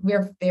 But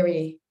we're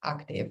very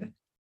active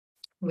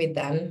with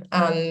them.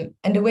 And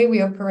the way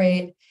we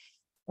operate,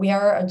 we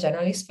are a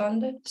generalist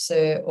fund.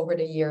 So over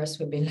the years,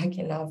 we've been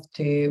lucky enough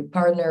to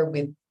partner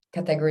with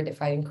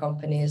category-defining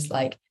companies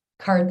like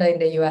Carta in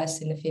the US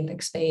in the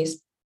fintech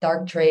space,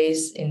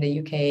 Darktrace in the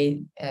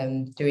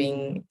UK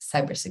doing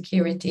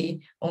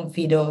cybersecurity,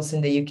 Onfido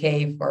in the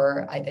UK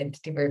for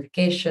identity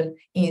verification,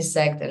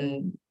 Ynsect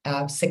and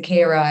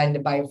Seqera in the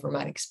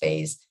bioinformatics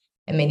space,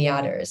 and many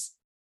others.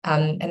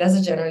 And as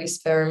a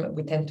generalist firm,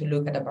 we tend to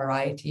look at a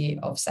variety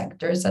of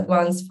sectors at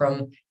once,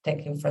 from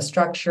tech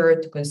infrastructure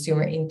to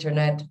consumer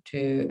internet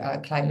to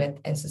climate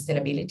and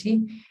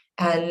sustainability.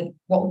 And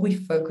what we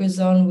focus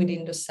on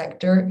within the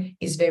sector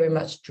is very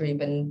much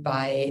driven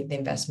by the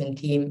investment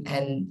team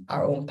and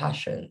our own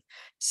passion.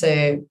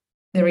 So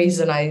the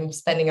reason I'm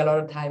spending a lot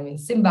of time in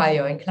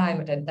SynBio and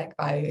climate and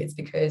TechBio is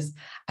because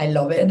I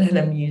love it and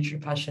I'm hugely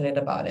passionate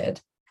about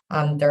it.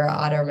 There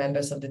are other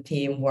members of the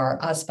team who are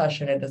as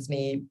passionate as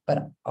me,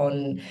 but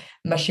on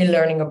machine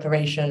learning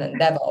operation and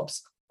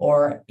DevOps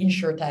or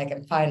insurtech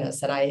and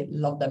finance, and I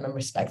love them and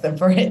respect them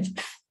for it.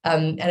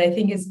 And I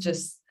think it's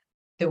just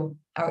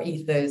our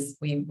ethos.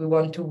 We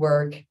want to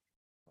work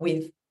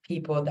with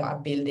people that are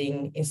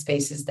building in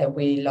spaces that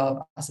we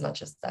love as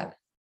much as them.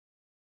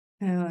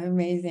 Oh,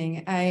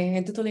 amazing.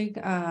 I totally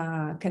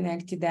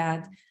connect to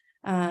that.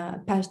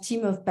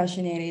 Team of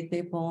passionate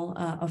people.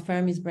 Our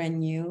firm is brand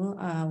new.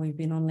 We've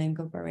been online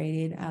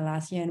incorporated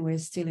last year, and we're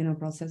still in a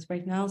process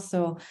right now.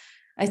 So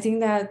I think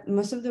that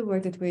most of the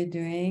work that we're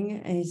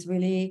doing is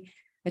really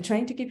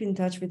trying to keep in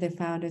touch with the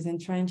founders and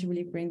trying to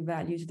really bring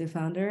value to the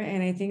founder.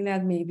 And I think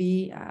that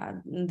maybe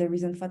the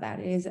reason for that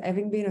is,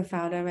 having been a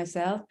founder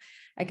myself,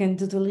 I can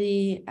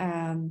totally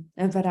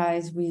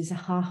empathize with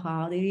how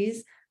hard it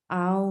is,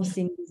 how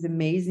seeing this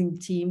amazing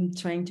team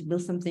trying to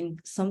build something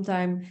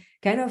sometimes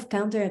kind of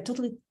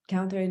totally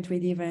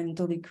counterintuitive and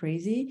totally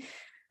crazy.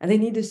 And they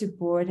need the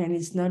support, and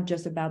it's not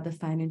just about the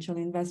financial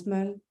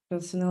investment.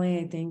 Personally,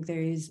 I think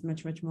there is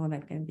much, much more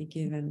that can be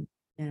given.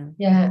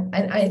 Yeah,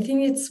 and I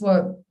think it's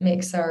what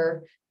makes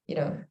our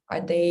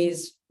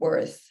days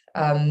worth.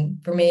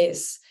 For me,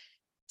 it's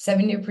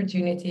having the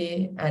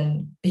opportunity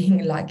and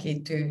being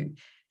lucky to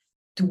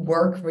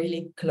work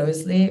really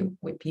closely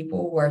with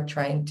people who are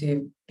trying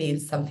to build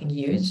something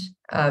huge.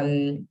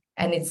 And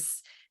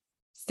it's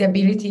the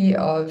ability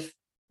of,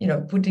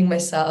 putting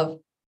myself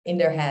in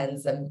their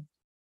hands and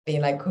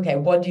being like, okay,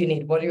 what do you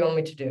need? What do you want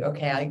me to do?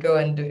 Okay, I go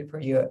and do it for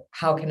you.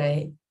 How can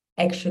I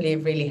actually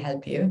really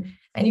help you?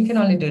 And you can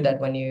only do that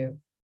when you're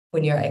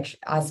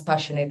as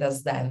passionate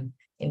as them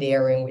in the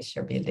area in which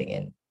you're building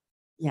in.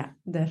 Yeah,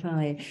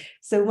 definitely.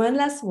 So one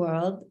last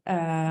word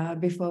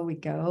before we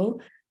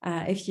go.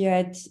 If you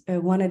had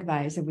one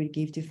advice I would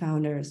give to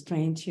founders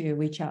trying to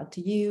reach out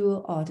to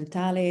you or to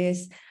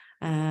Talis,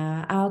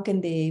 how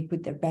can they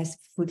put their best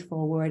foot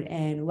forward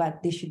and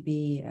what they should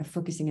be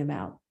focusing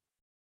about?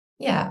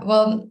 Yeah,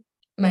 well,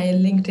 my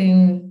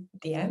LinkedIn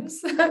DMs,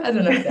 I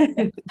don't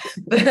know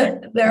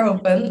if they're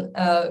open.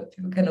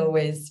 People can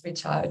always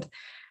reach out.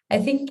 I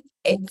think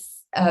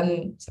it's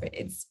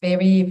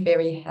very,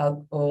 very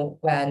helpful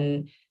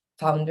when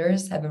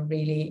founders have a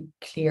really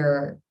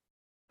clear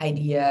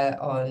idea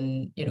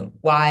on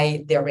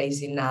why they're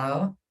raising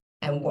now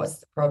and what's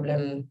the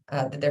problem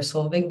that they're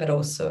solving, but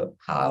also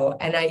how.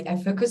 And I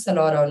focus a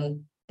lot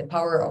on the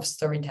power of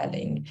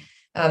storytelling.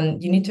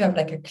 You need to have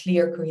like a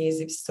clear,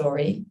 cohesive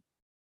story.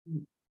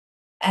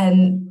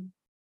 And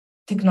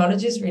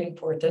technology is really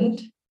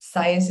important.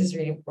 Science is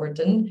really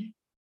important,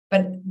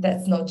 but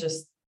that's not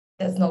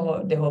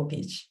the whole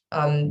pitch.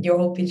 Your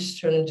whole pitch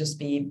shouldn't just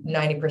be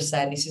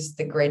 90%. This is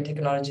the great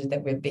technology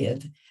that we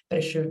built, but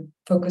it should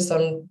focus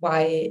on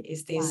why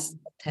is this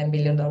 $10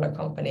 billion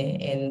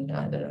company in,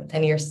 I don't know,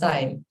 10 years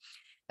time.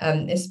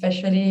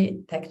 Especially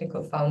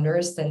technical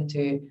founders tend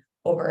to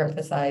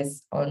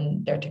overemphasize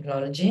on their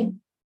technology.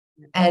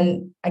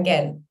 And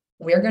again,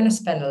 we're going to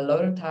spend a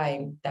lot of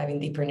time diving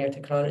deeper in your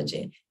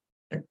technology.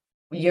 But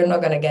you're not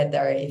going to get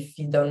there if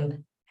you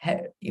don't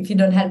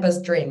help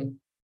us dream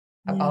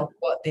about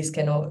what this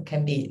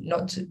can be,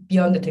 not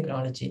beyond the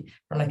technology,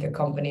 from like a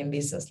company and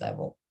business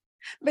level.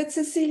 But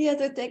Cecilia,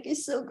 the tech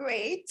is so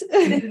great.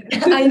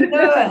 I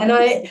know, and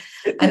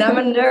I'm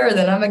a nerd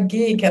and I'm a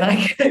geek and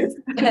I could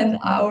spend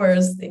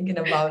hours thinking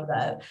about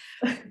that.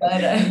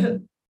 But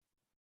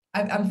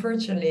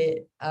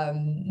unfortunately,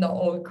 not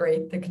all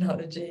great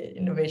technology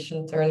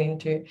innovation turn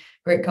into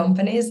great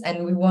companies,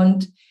 and we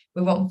want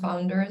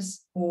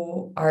founders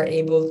who are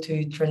able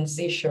to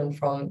transition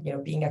from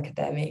being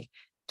academic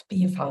to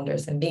being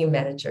founders and being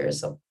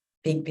managers of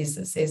big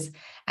businesses.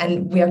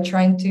 And we are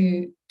trying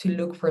to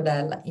look for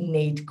that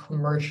innate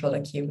commercial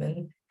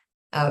acumen.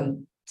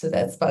 So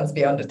that spans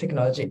beyond the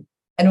technology.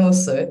 And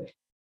also,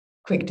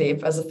 quick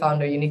tip: as a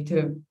founder, you need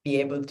to be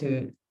able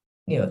to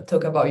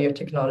talk about your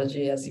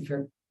technology as if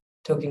you're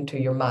talking to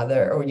your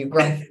mother or your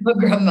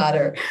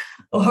grandmother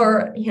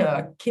or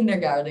a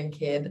kindergarten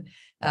kid.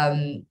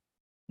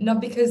 Not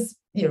because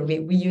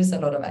we use a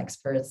lot of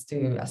experts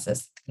to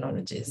assess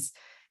technologies,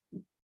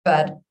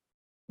 but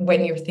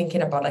when you're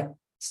thinking about like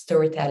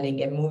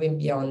storytelling and moving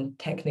beyond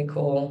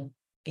technical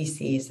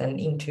PCs and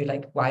into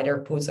like wider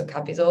pools of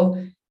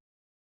capital,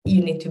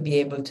 you need to be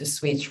able to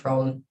switch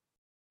from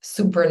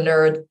super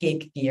nerd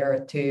geek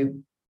gear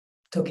to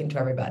talking to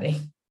everybody.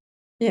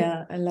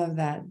 Yeah, I love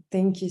that.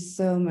 Thank you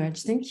so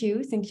much. Thank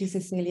you,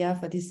 Cecilia,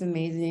 for this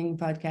amazing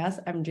podcast.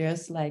 I'm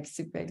just like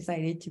super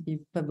excited to be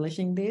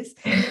publishing this.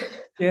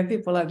 Sure,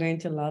 people are going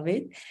to love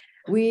it.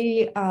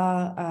 We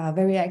are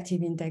very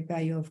active in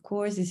TechBio, of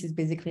course. This is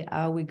basically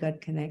how we got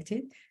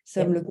connected.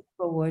 So I'm looking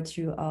forward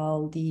to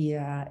all the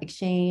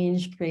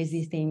exchange,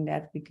 crazy thing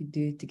that we could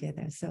do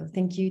together. So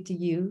thank you to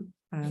you.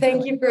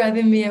 Thank you for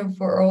having me and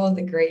for all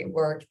the great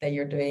work that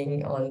you're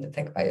doing on the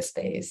TechBio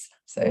space.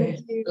 So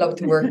love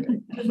to work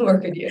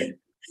with you.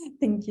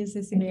 Thank you,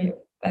 Cecilia.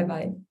 Thank you.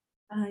 Bye-bye.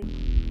 Bye.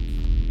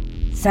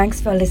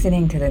 Thanks for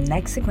listening to the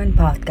Nexiquent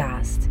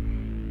podcast.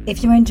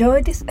 If you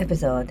enjoyed this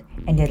episode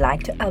and you'd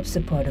like to help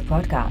support the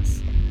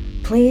podcast,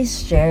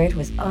 please share it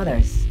with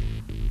others,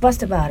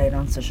 post about it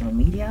on social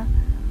media,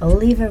 or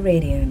leave a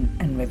rating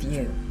and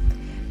review.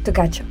 To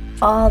catch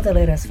all the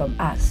latest from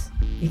us,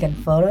 you can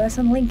follow us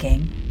on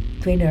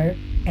LinkedIn, Twitter,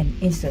 and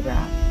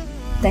Instagram.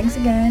 Thanks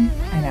again,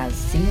 and I'll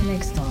see you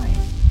next time.